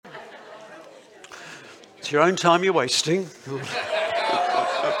It's your own time you're wasting.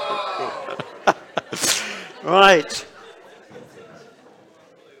 Right.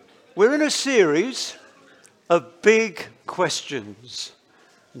 We're in a series of big questions.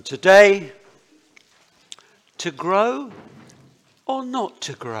 And today, to grow or not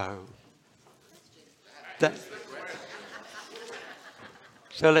to grow?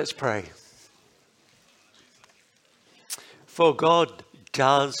 So let's pray. For God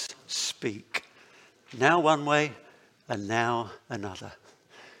does speak. Now one way and now another.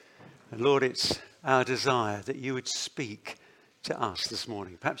 And Lord, it's our desire that you would speak to us this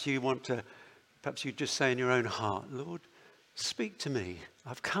morning. Perhaps you just say in your own heart, Lord, speak to me.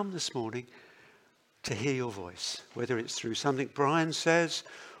 I've come this morning to hear your voice, whether it's through something Brian says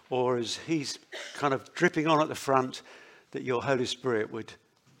or as he's kind of dripping on at the front, that your Holy Spirit would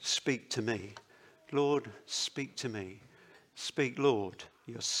speak to me. Lord, speak to me. Speak, Lord,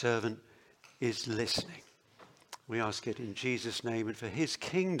 your servant is listening. We ask it in Jesus' name and for his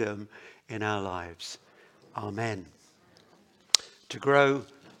kingdom in our lives. Amen. To grow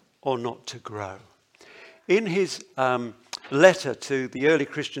or not to grow. In his letter to the early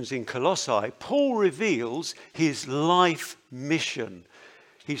Christians in Colossae, Paul reveals his life mission.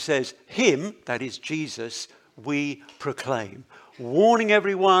 He says, him, that is Jesus, we proclaim, warning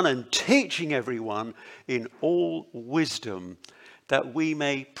everyone and teaching everyone in all wisdom, that we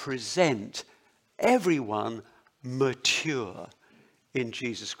may present everyone mature in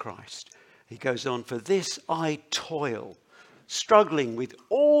Jesus Christ. He goes on, for this I toil, struggling with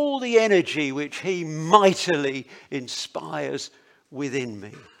all the energy which he mightily inspires within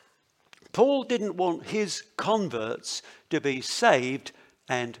me. Paul didn't want his converts to be saved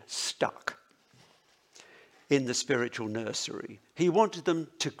and stuck in the spiritual nursery. He wanted them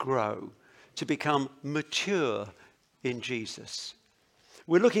to grow, to become mature in Jesus.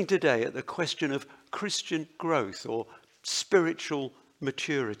 We're looking today at the question of Christian growth or spiritual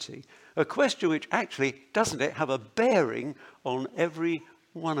maturity. A question which actually, doesn't it, have a bearing on every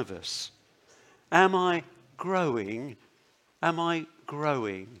one of us. Am I growing? Am I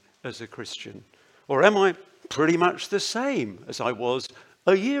growing as a Christian? Or am I pretty much the same as I was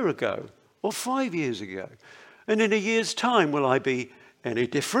a year ago or 5 years ago? And in a year's time, will I be any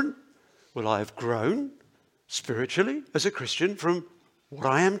different? Will I have grown spiritually as a Christian from what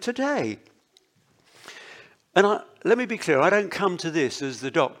I am today? And let me be clear, I don't come to this as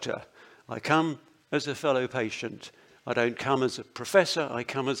the doctor. I come as a fellow patient. I don't come as a professor. I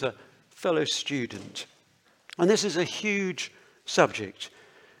come as a fellow student. And this is a huge subject.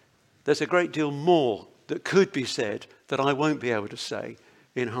 There's a great deal more that could be said that I won't be able to say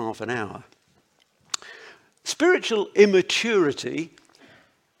in half an hour. Spiritual immaturity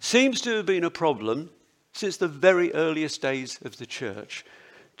seems to have been a problem since the very earliest days of the church.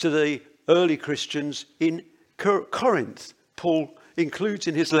 To the early Christians in Corinth, Paul includes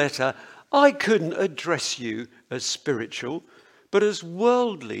in his letter, I couldn't address you as spiritual, but as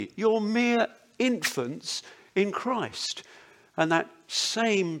worldly. You're mere infants in Christ. And that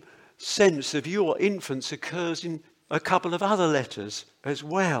same sense of your infants occurs in a couple of other letters as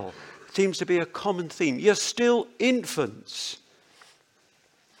well. It seems to be a common theme. You're still infants.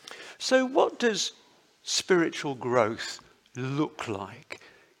 So what does spiritual growth look like?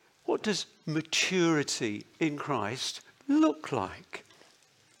 What does maturity in Christ look like?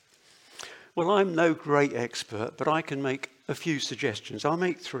 Well, I'm no great expert, but I can make a few suggestions. I'll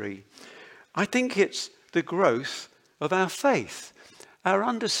make three. I think it's the growth of our faith, our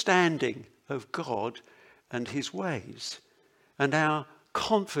understanding of God and his ways, and our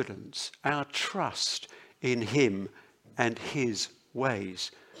confidence, our trust in him and his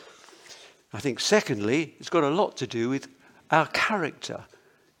ways. I think secondly, it's got a lot to do with our character,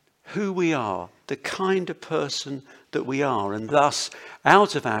 who we are, the kind of person that we are, and thus,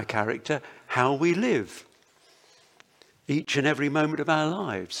 out of our character, how we live each and every moment of our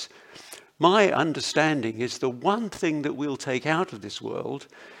lives. My understanding is the one thing that we'll take out of this world,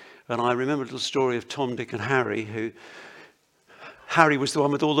 and I remember a little story of Tom, Dick and Harry, Harry was the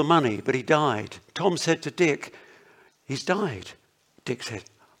one with all the money, but he died. Tom said to Dick, he's died. Dick said,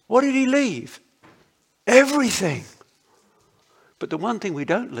 what did he leave? Everything. But the one thing we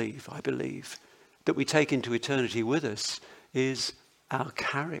don't leave, I believe, that we take into eternity with us is our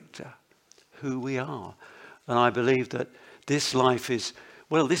character, who we are. And I believe that this life is,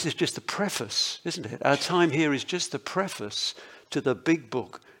 well, this is just the preface, isn't it? Our time here is just the preface to the big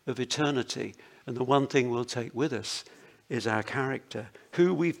book of eternity. And the one thing we'll take with us is our character,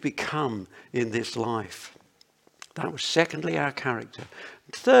 who we've become in this life. That was secondly, our character.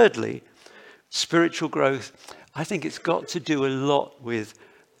 Thirdly, spiritual growth. I think it's got to do a lot with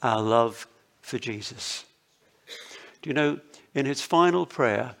our love for Jesus. Do you know, in his final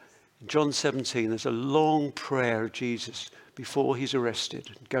prayer, in John 17, there's a long prayer of Jesus before he's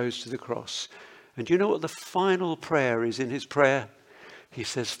arrested and goes to the cross. And do you know what the final prayer is in his prayer? He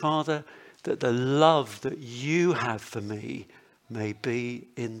says, Father, that the love that you have for me may be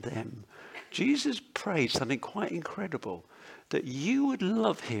in them. Jesus prayed something quite incredible, that you would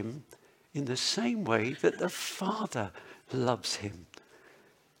love him in the same way that the Father loves him.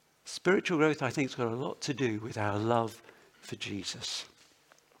 Spiritual growth, I think, has got a lot to do with our love for Jesus.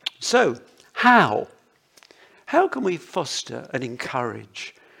 So, how? How can we foster and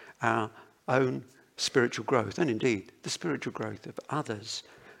encourage our own spiritual growth, and indeed the spiritual growth of others?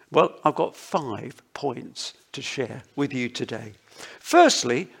 Well, I've got 5 points to share with you today.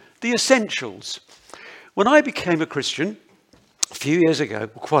 Firstly, the essentials. When I became a Christian a few years ago,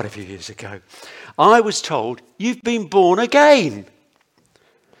 quite a few years ago, I was told, you've been born again.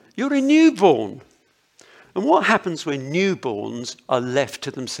 You're a newborn. And what happens when newborns are left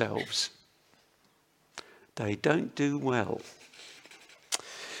to themselves? They don't do well.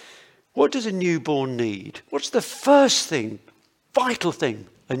 What does a newborn need? What's the first thing, vital thing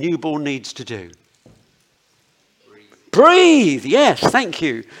a newborn needs to do? Breathe. Yes, thank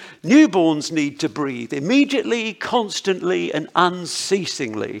you. Newborns need to breathe immediately, constantly, and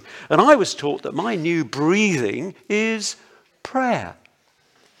unceasingly. And I was taught that my new breathing is prayer.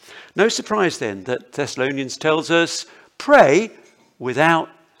 No surprise then that Thessalonians tells us, pray without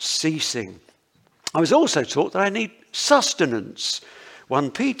ceasing. I was also taught that I need sustenance.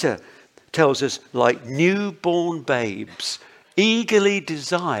 1 Peter tells us, like newborn babes, eagerly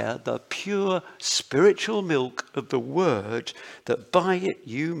desire the pure spiritual milk of the word, that by it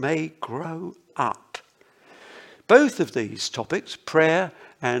you may grow up. Both of these topics, prayer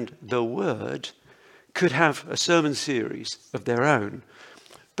and the word, could have a sermon series of their own.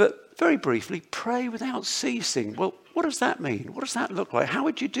 But very briefly, pray without ceasing. Well, what does that mean? What does that look like? How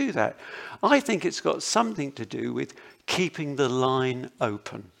would you do that? I think it's got something to do with keeping the line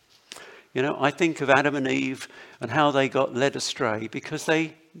open. You know, I think of Adam and Eve and how they got led astray because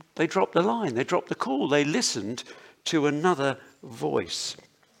they dropped the line, they dropped the call, they listened to another voice.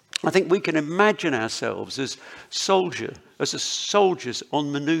 I think we can imagine ourselves as soldiers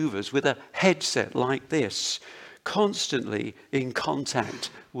on maneuvers with a headset like this, constantly in contact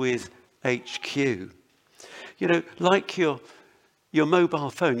with HQ. You know, like your mobile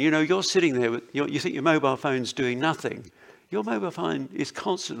phone. You know, you're sitting there, you think your mobile phone's doing nothing. Your mobile phone is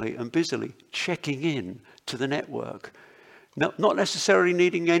constantly and busily checking in to the network. Not necessarily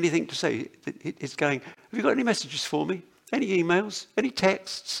needing anything to say. It's going, have you got any messages for me? Any emails? Any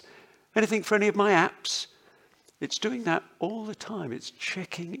texts? Anything for any of my apps? It's doing that all the time. It's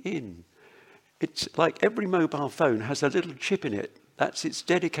checking in. It's like every mobile phone has a little chip in it. That's its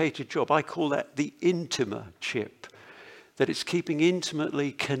dedicated job. I call that the Intima chip, that it's keeping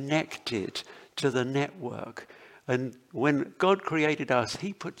intimately connected to the network. And when God created us,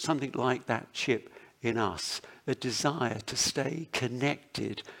 he put something like that chip in us, a desire to stay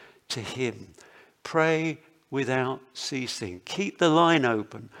connected to him. Pray without ceasing. Keep the line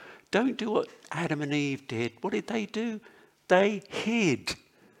open. Don't do what Adam and Eve did. What did they do? They hid.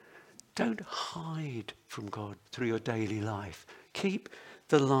 Don't hide from God through your daily life. Keep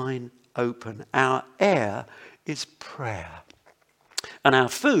the line open. Our air is prayer. And our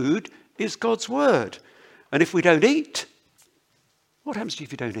food is God's word. And if we don't eat, what happens to you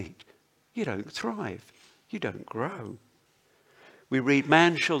if you don't eat? You don't thrive. You don't grow. We read,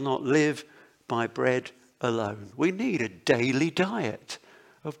 man shall not live by bread alone. We need a daily diet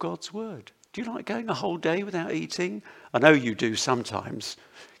of God's word. Do you like going a whole day without eating? I know you do sometimes,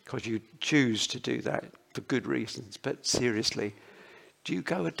 because you choose to do that for good reasons. But seriously, do you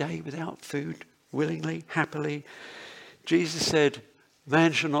go a day without food willingly, happily? Jesus said,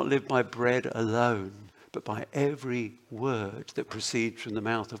 man shall not live by bread alone, but by every word that proceeds from the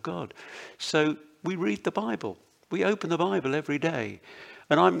mouth of God. So we read the Bible. We open the Bible every day.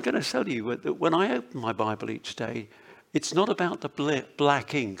 And I'm going to tell you that when I open my Bible each day, it's not about the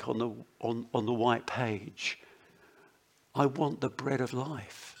black ink on the white page. I want the bread of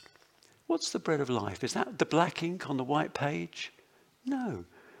life. What's the bread of life? Is that the black ink on the white page? No.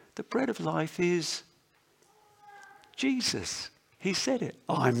 The bread of life is Jesus. He said it.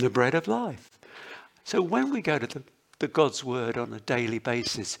 I'm the bread of life. So when we go to the God's word on a daily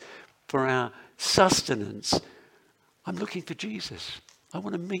basis for our sustenance, I'm looking for Jesus. I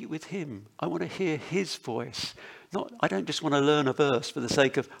want to meet with him. I want to hear his voice. I don't just want to learn a verse for the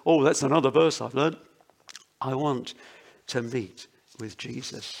sake of, oh, that's another verse I've learned. I want to meet with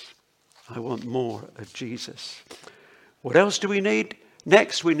Jesus. I want more of Jesus. What else do we need?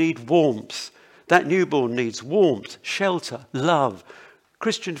 Next, we need warmth. That newborn needs warmth, shelter, love,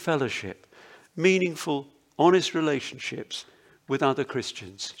 Christian fellowship, meaningful, honest relationships with other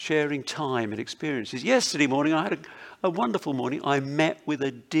Christians, sharing time and experiences. Yesterday morning, I had a wonderful morning. I met with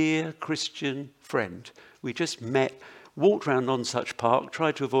a dear Christian friend. We just met, walked around Nonsuch Park,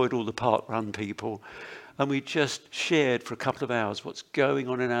 tried to avoid all the park run people, and we just shared for a couple of hours what's going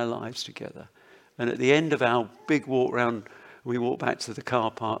on in our lives together. And at the end of our big walk round, we walked back to the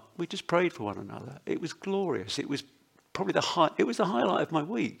car park. We just prayed for one another. It was glorious. It was probably the highlight of my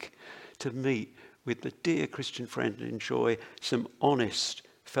week to meet with the dear Christian friend and enjoy some honest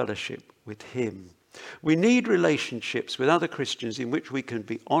fellowship with him. We need relationships with other Christians in which we can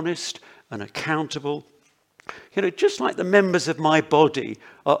be honest and accountable. Just like the members of my body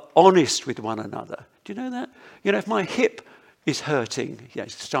are honest with one another. Do you know that? If my hip is hurting,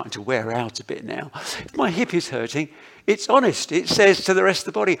 it's starting to wear out a bit now. If my hip is hurting, it's honest. It says to the rest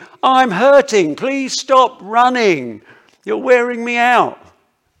of the body, I'm hurting. Please stop running. You're wearing me out.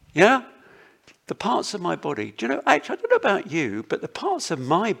 Yeah? The parts of my body, actually, I don't know about you, but the parts of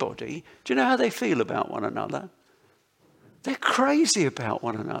my body, do you know how they feel about one another? They're crazy about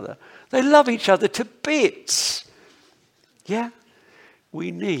one another. They love each other to bits. Yeah?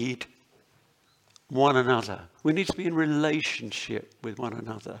 We need one another. We need to be in relationship with one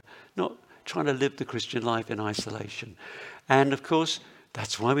another, not trying to live the Christian life in isolation. And of course,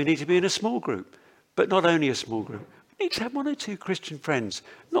 that's why we need to be in a small group. But not only a small group. We need to have one or two Christian friends,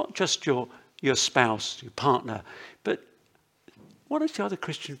 not just your spouse, your partner, but one or two other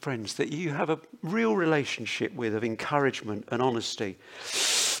Christian friends that you have a real relationship with of encouragement and honesty.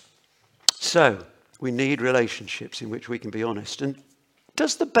 So, we need relationships in which we can be honest. And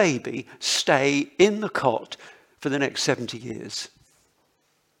does the baby stay in the cot for the next 70 years?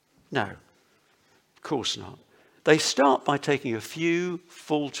 No, of course not. They start by taking a few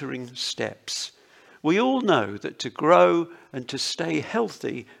faltering steps. We all know that to grow and to stay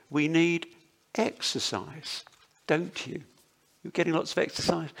healthy, we need exercise, don't you? You're getting lots of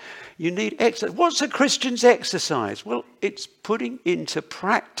exercise. You need exercise. What's a Christian's exercise? Well, it's putting into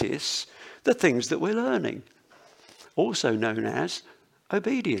practice the things that we're learning, also known as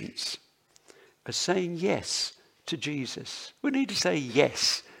obedience, as saying yes to Jesus. We need to say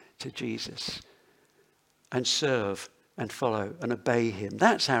yes to Jesus and serve and follow and obey him.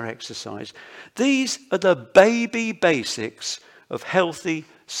 That's our exercise. These are the baby basics of healthy,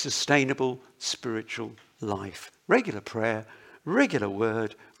 sustainable spiritual life. Regular prayer, regular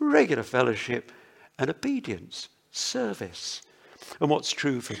word, regular fellowship, and obedience, service. And what's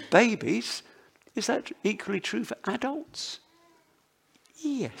true for babies, is that equally true for adults?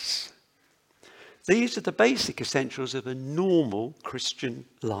 Yes. These are the basic essentials of a normal Christian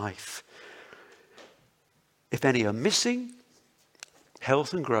life. If any are missing,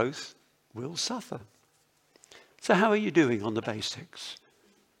 health and growth will suffer. So how are you doing on the basics?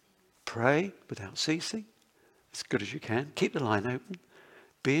 Pray without ceasing, as good as you can. Keep the line open.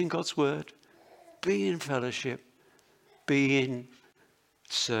 Be in God's word. Be in fellowship. Be in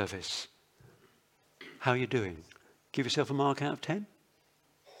service. How are you doing? Give yourself a mark out of 10?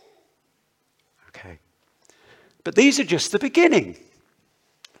 Okay. But these are just the beginning.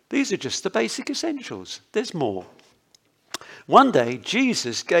 These are just the basic essentials. There's more. One day,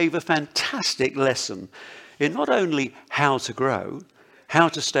 Jesus gave a fantastic lesson in not only how to grow, how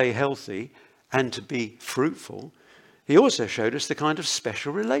to stay healthy, and to be fruitful. He also showed us the kind of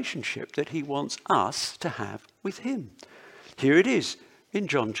special relationship that he wants us to have with him. Here it is in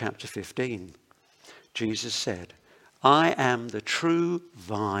John chapter 15. Jesus said, I am the true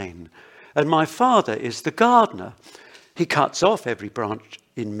vine, and my Father is the gardener. He cuts off every branch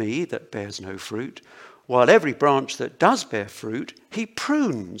in me that bears no fruit, while every branch that does bear fruit, he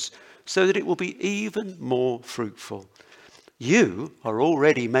prunes so that it will be even more fruitful. You are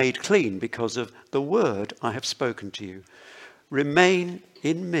already made clean because of the word I have spoken to you. Remain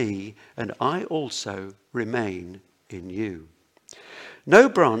in me, and I also remain in you. No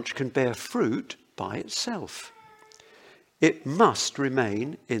branch can bear fruit by itself. It must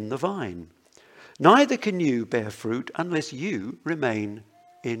remain in the vine. Neither can you bear fruit unless you remain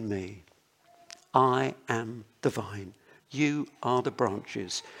in me. I am the vine. You are the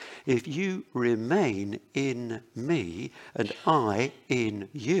branches. If you remain in me and I in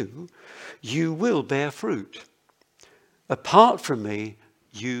you, you will bear fruit. Apart from me,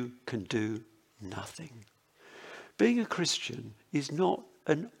 you can do nothing. Being a Christian is not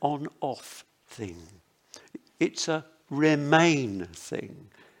an on-off thing. It's a remain thing.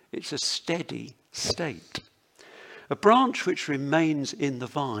 It's a steady state. A branch which remains in the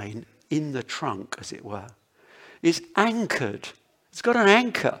vine, in the trunk, as it were, is anchored. It's got an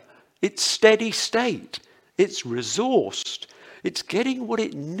anchor It's steady state. It's resourced. It's getting what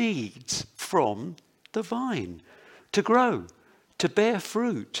it needs from the vine to grow, to bear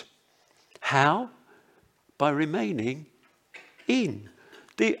fruit. How? By remaining in.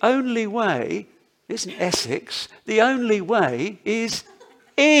 The only way isn't Essex. The only way is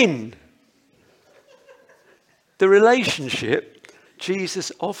in. The relationship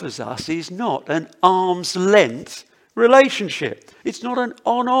Jesus offers us is not an arm's length relationship. It's not an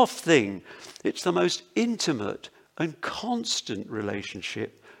on-off thing. It's the most intimate and constant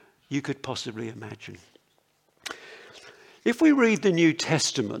relationship you could possibly imagine. If we read the New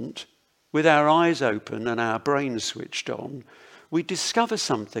Testament with our eyes open and our brains switched on, we discover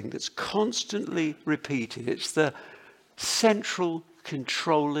something that's constantly repeated. It's the central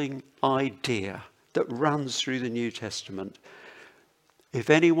controlling idea that runs through the New Testament. If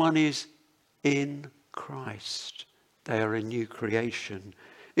anyone is in Christ, they are a new creation.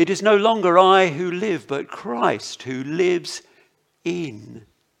 It is no longer I who live, but Christ who lives in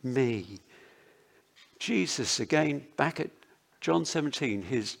me. Jesus, again, back at John 17,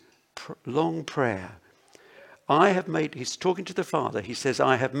 his long prayer. He's talking to the Father. He says,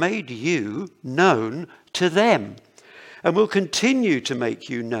 I have made you known to them and will continue to make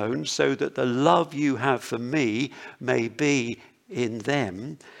you known so that the love you have for me may be in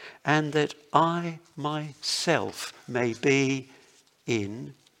them and that I myself may be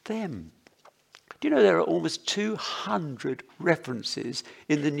in them. Do you know there are almost 200 references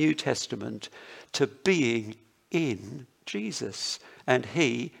in the New Testament to being in Jesus and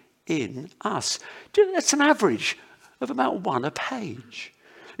he in us? That's an average of about one a page.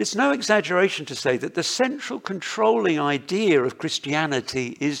 It's no exaggeration to say that the central controlling idea of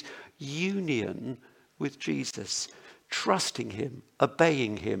Christianity is union with Jesus, trusting him,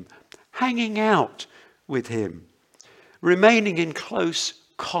 obeying him, hanging out with him, remaining in close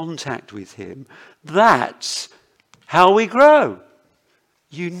contact with him. That's how we grow,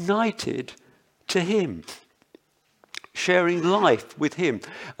 united to him, sharing life with him.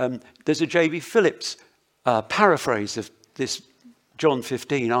 There's a J.B. Phillips paraphrase of this John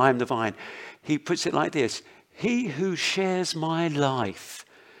 15, I am the vine. He puts it like this: he who shares my life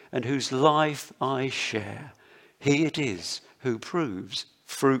and whose life I share, he it is who proves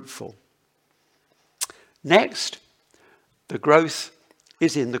fruitful. Next, the growth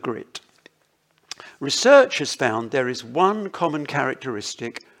is in the grit. Research has found there is one common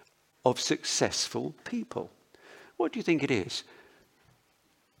characteristic of successful people. What do you think it is?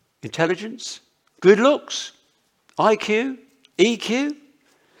 Intelligence? Good looks? IQ? EQ?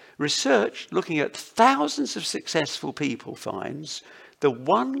 Research, looking at thousands of successful people, finds the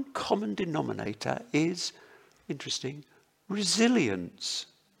one common denominator is, interesting, resilience.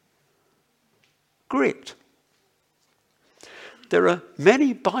 Grit. There are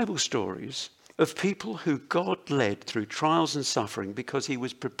many Bible stories of people who God led through trials and suffering because he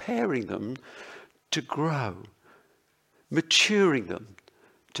was preparing them to grow, maturing them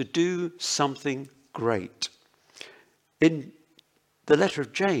to do something great. In the letter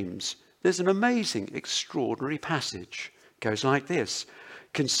of James, there's an amazing, extraordinary passage. It goes like this: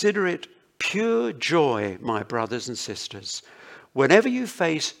 consider it pure joy, my brothers and sisters, whenever you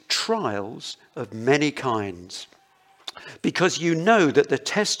face trials of many kinds, because you know that the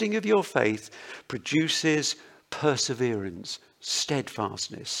testing of your faith produces perseverance,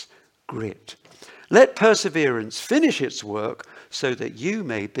 steadfastness, grit. Let perseverance finish its work so that you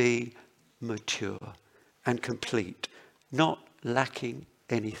may be mature and complete, not lacking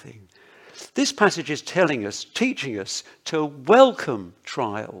anything. This passage is telling us, teaching us to welcome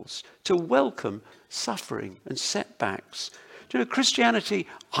trials, to welcome suffering and setbacks. Do you know, Christianity,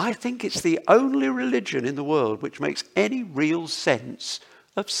 I think it's the only religion in the world which makes any real sense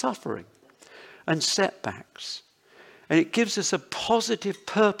of suffering and setbacks. And it gives us a positive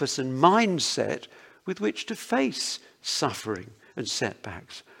purpose and mindset with which to face suffering and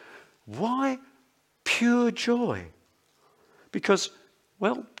setbacks. Why pure joy? Because,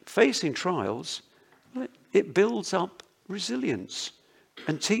 well, facing trials, it builds up resilience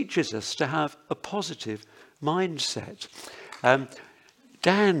and teaches us to have a positive mindset.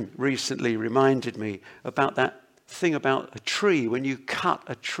 Dan recently reminded me about that thing about a tree. When you cut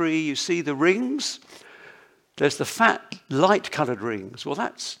a tree, you see the rings. There's the fat, light-coloured rings. Well,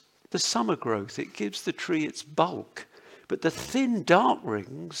 that's the summer growth. It gives the tree its bulk. But the thin, dark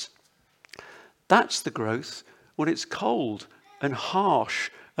rings, that's the growth when it's cold and harsh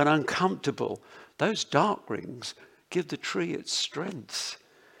and uncomfortable. Those dark rings give the tree its strength.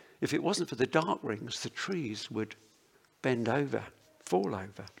 If it wasn't for the dark rings, the trees would bend over, fall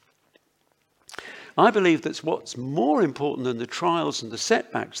over. I believe that's what's more important than the trials and the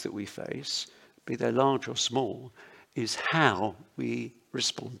setbacks that we face, be they large or small, is how we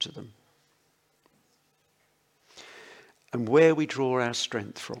respond to them and where we draw our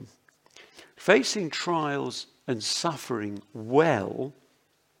strength from. Facing trials and suffering well,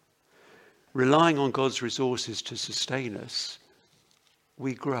 relying on God's resources to sustain us,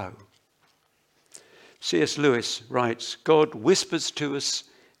 we grow. C.S. Lewis writes, God whispers to us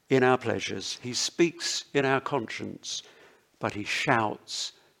in our pleasures. He speaks in our conscience, but he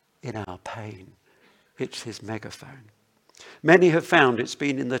shouts in our pain. It's his megaphone. Many have found it's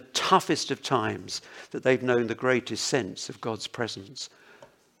been in the toughest of times that they've known the greatest sense of God's presence.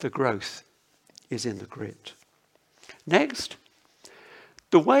 The growth is in the grit. Next,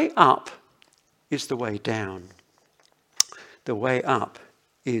 the way up is the way down. The way up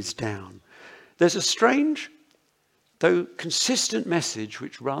is down. There's a strange, though consistent message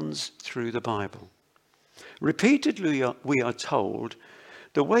which runs through the Bible. Repeatedly we are told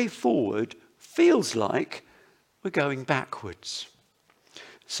the way forward feels like we're going backwards.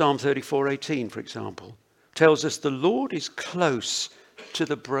 Psalm 34:18, for example, tells us the Lord is close to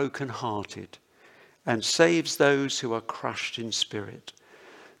the brokenhearted and saves those who are crushed in spirit.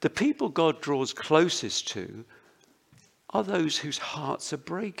 The people God draws closest to are those whose hearts are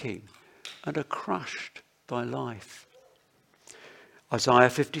breaking and are crushed by life. Isaiah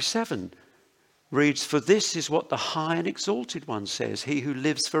 57 reads, "For this is what the high and exalted one says, he who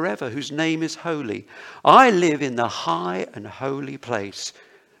lives forever, whose name is holy. I live in the high and holy place,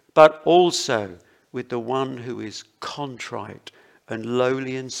 but also with the one who is contrite and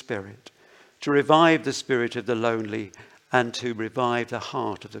lowly in spirit, to revive the spirit of the lonely and to revive the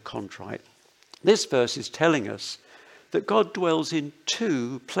heart of the contrite." This verse is telling us that God dwells in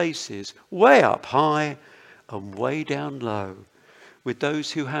two places, way up high and way down low, with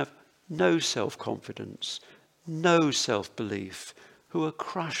those who have no self-confidence, no self-belief, who are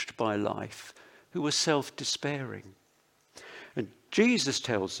crushed by life, who are self-despairing. And Jesus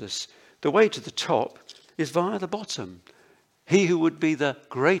tells us the way to the top is via the bottom. He who would be the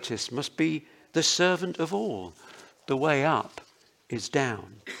greatest must be the servant of all. The way up is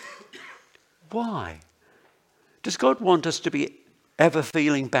down. Why? Does God want us to be ever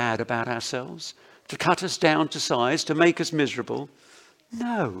feeling bad about ourselves? To cut us down to size? To make us miserable?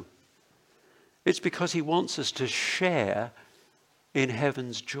 No. It's because he wants us to share in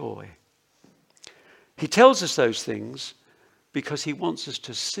heaven's joy. He tells us those things because he wants us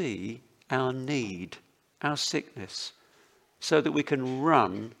to see our need, our sickness, so that we can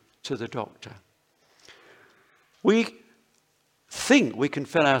run to the doctor. We think we can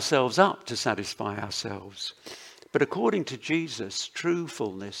fill ourselves up to satisfy ourselves. But according to Jesus, true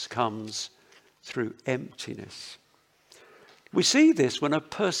fullness comes through emptiness. We see this when a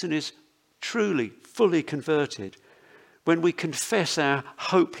person is truly, fully converted, when we confess our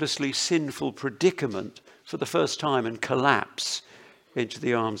hopelessly sinful predicament for the first time and collapse into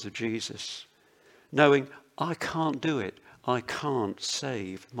the arms of Jesus, knowing I can't do it, I can't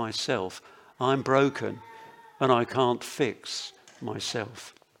save myself, I'm broken and I can't fix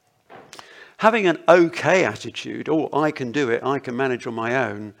myself. Having an okay attitude, oh, I can do it, I can manage on my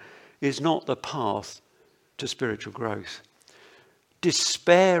own, is not the path to spiritual growth.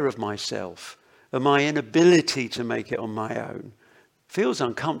 Despair of myself and my inability to make it on my own feels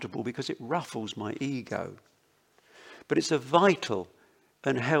uncomfortable because it ruffles my ego. But it's a vital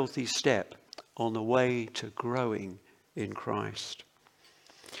and healthy step on the way to growing in Christ.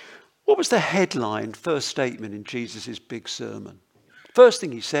 What was the headline, first statement in Jesus' big sermon? First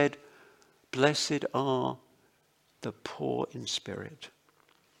thing he said, "Blessed are the poor in spirit."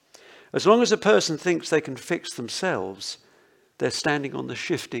 As long as a person thinks they can fix themselves, they're standing on the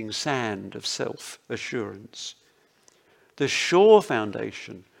shifting sand of self-assurance. The sure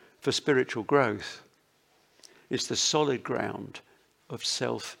foundation for spiritual growth is the solid ground of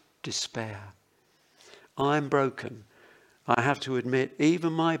self-despair. I'm broken. I have to admit,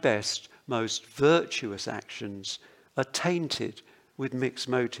 even my best, most virtuous actions are tainted with mixed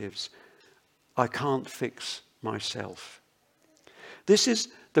motives. I can't fix myself. This is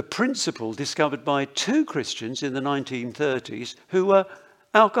the principle discovered by two Christians in the 1930s who were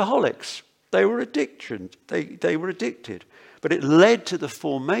alcoholics. They were addicted. They were addicted. But it led to the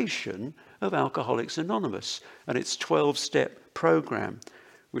formation of Alcoholics Anonymous and its 12-step program,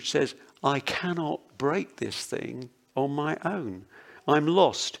 which says, I cannot break this thing on my own. I'm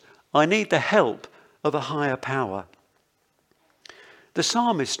lost. I need the help of a higher power. The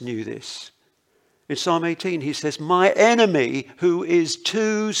psalmist knew this. In Psalm 18, he says, my enemy who is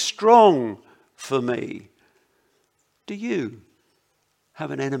too strong for me. Do you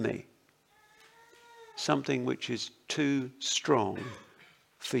have an enemy something which is too strong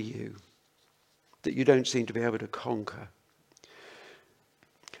for you, that you don't seem to be able to conquer.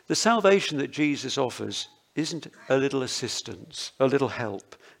 The salvation that Jesus offers isn't a little assistance, a little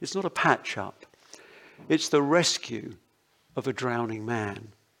help. It's not a patch-up. It's the rescue of a drowning man.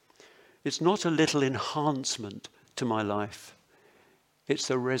 It's not a little enhancement to my life. It's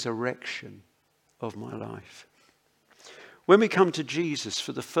the resurrection of my life. When we come to Jesus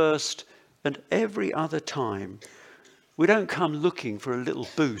for the first and every other time, we don't come looking for a little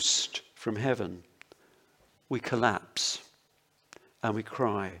boost from heaven. We collapse and we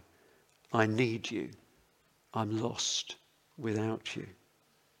cry, I need you. I'm lost without you.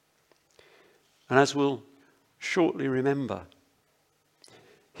 And as we'll shortly remember,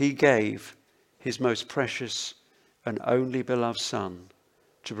 he gave his most precious and only beloved Son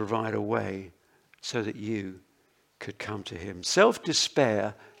to provide a way so that you could come to him.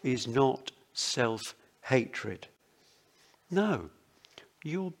 Self-despair is not self-hatred. No,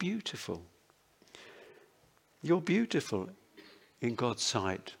 you're beautiful. You're beautiful in God's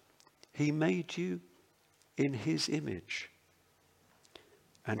sight. He made you in his image.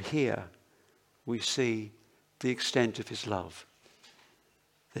 And here we see the extent of his love.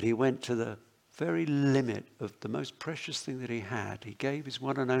 That he went to the very limit of the most precious thing that he had. He gave his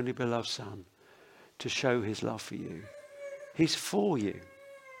one and only beloved Son to show his love for you. He's for you.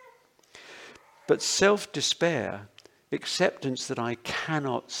 But self-despair, acceptance that I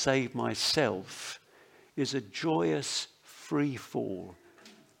cannot save myself, is a joyous free fall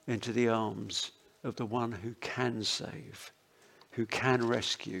into the arms of the one who can save, who can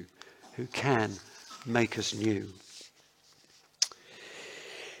rescue, who can make us new.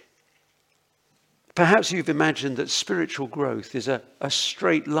 Perhaps you've imagined that spiritual growth is a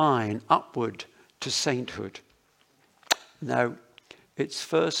straight line upward to sainthood. No, it's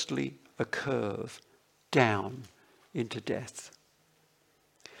firstly a curve down into death.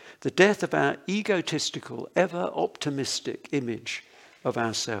 The death of our egotistical, ever optimistic image of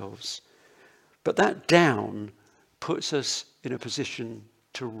ourselves. But that down puts us in a position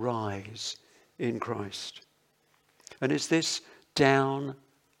to rise in Christ. And is this down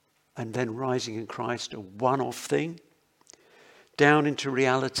and then rising in Christ a one-off thing? Down into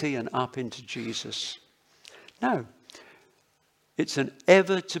reality and up into Jesus? No. It's an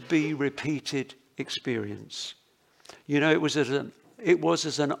ever to be repeated experience. You know, it was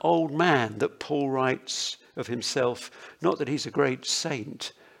as an old man that Paul writes of himself, not that he's a great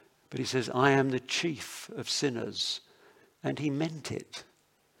saint, but he says, I am the chief of sinners. And he meant it.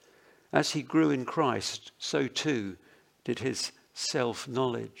 As he grew in Christ, so too did his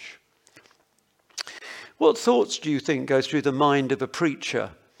self-knowledge. What thoughts do you think go through the mind of a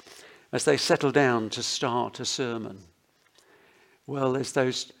preacher as they settle down to start a sermon? Well, there's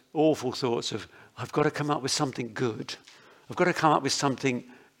those awful thoughts of, I've got to come up with something good. I've got to come up with something,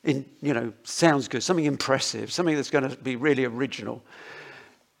 sounds good, something impressive, something that's going to be really original.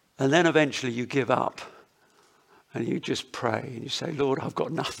 And then eventually you give up and you just pray and you say, Lord, I've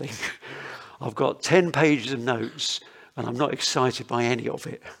got nothing. I've got 10 pages of notes and I'm not excited by any of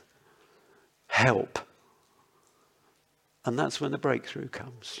it. Help. And that's when the breakthrough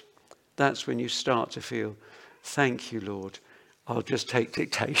comes. That's when you start to feel, thank you, Lord. I'll just take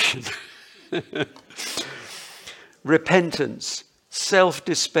dictation. Repentance,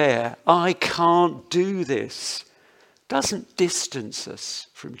 self-despair, I can't do this, doesn't distance us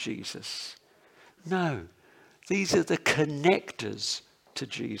from Jesus. No, these are the connectors to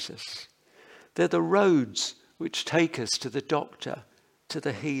Jesus. They're the roads which take us to the doctor, to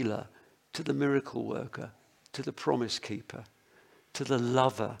the healer, to the miracle worker, to the promise keeper, to the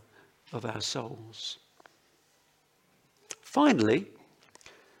lover of our souls. Finally,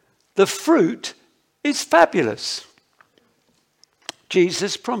 the fruit is fabulous.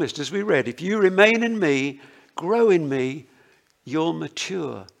 Jesus promised, as we read, if you remain in me, grow in me, you'll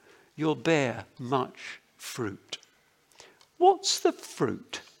mature, you'll bear much fruit. What's the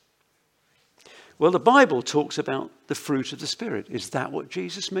fruit? Well, the Bible talks about the fruit of the Spirit. Is that what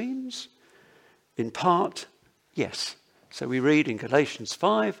Jesus means? In part, yes. So we read in Galatians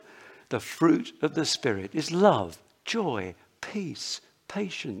 5, the fruit of the Spirit is love, joy, peace,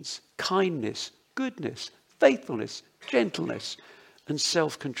 patience, kindness, goodness, faithfulness, gentleness, and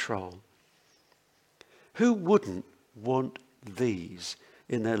self-control. Who wouldn't want these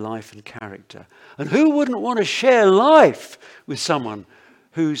in their life and character? And who wouldn't want to share life with someone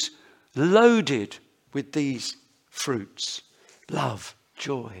who's loaded with these fruits? Love,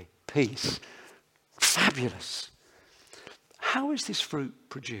 joy, peace. Fabulous. How is this fruit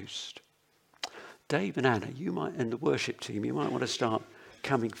produced? Dave and Anna, you might, and the worship team, you might want to start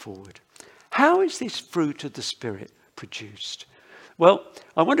coming forward. How is this fruit of the Spirit produced? Well,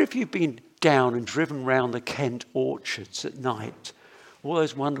 I wonder if you've been down and driven round the Kent orchards at night, all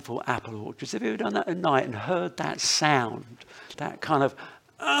those wonderful apple orchards. Have you ever done that at night and heard that sound, that kind of,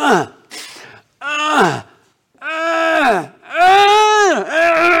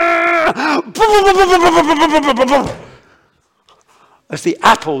 as the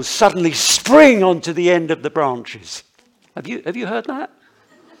apples suddenly spring onto the end of the branches? Have you heard that?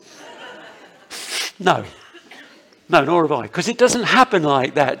 No. No, nor have I. Because it doesn't happen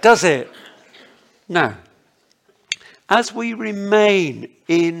like that, does it? No. As we remain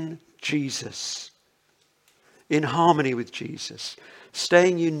in Jesus, in harmony with Jesus,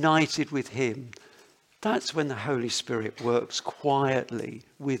 staying united with him, that's when the Holy Spirit works quietly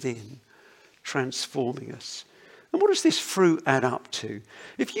within, transforming us. And what does this fruit add up to?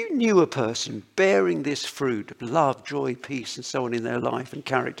 If you knew a person bearing this fruit of love, joy, peace, and so on in their life and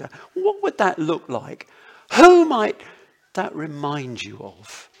character, what would that look like? Who might that remind you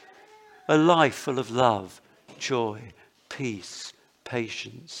of? A life full of love, joy, peace,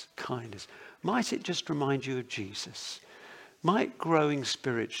 patience, kindness. Might it just remind you of Jesus? Might growing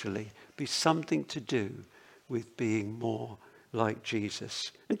spiritually be something to do with being more like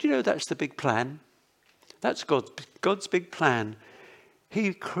Jesus? And do you know that's the big plan? That's God's big plan.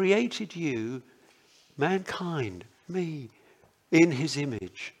 He created you, mankind, me, in his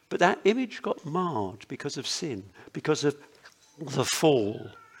image. But that image got marred because of sin, because of the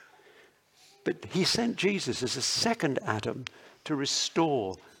fall. But he sent Jesus as a second Adam to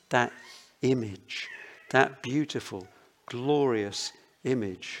restore that image, that beautiful, glorious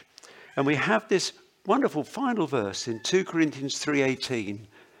image. And we have this wonderful final verse in 2 Corinthians 3:18.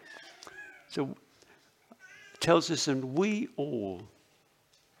 So it tells us, and we all,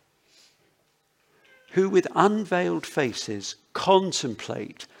 who with unveiled faces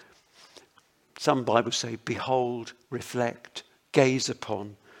contemplate, some Bibles say behold, reflect, gaze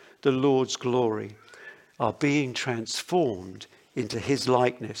upon the Lord's glory, are being transformed into his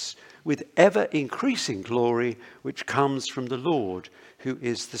likeness with ever increasing glory, which comes from the Lord, who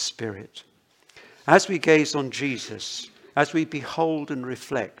is the Spirit. As we gaze on Jesus, as we behold and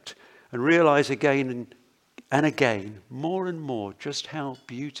reflect and realize again and again, more and more, just how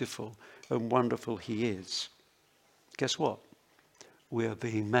beautiful and wonderful he is, guess what? We are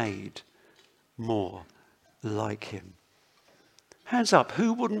being made more like him. Hands up,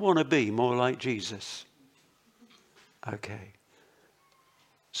 who wouldn't want to be more like Jesus? Okay.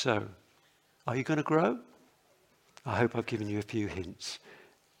 So, are you going to grow? I hope I've given you a few hints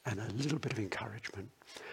and a little bit of encouragement.